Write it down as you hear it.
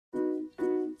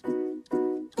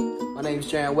My name is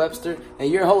Sharon Webster,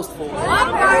 and your host for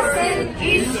One Person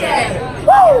Each Day.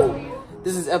 Woo!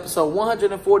 This is episode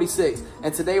 146,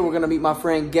 and today we're going to meet my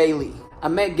friend Gayle. I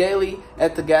met Gayle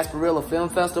at the Gasparilla Film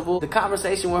Festival. The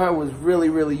conversation with her was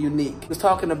really unique. She was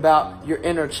talking about your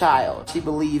inner child. She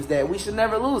believes that we should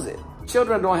never lose it.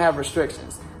 Children don't have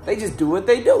restrictions. They just do what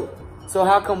they do. So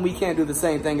how come we can't do the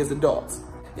same thing as adults?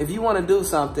 If you want to do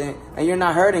something and you're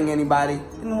not hurting anybody,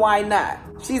 then why not?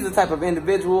 She's the type of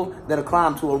individual that'll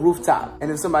climb to a rooftop.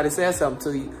 And if somebody says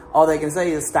something to you, all they can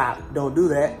say is stop, don't do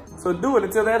that. So do it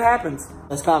until that happens.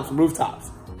 Let's climb some rooftops.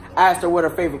 I asked her what her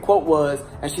favorite quote was,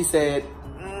 and she said,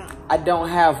 I don't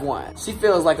have one. She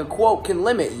feels like a quote can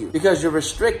limit you because you're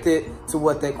restricted to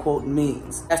what that quote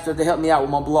means. I asked her to help me out with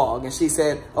my blog, and she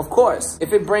said, of course,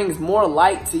 if it brings more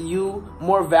light to you,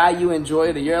 more value and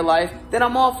joy to your life, then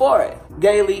I'm all for it.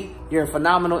 Gayle, you're a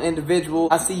phenomenal individual.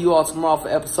 I'll see you all tomorrow for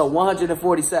episode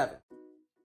 147.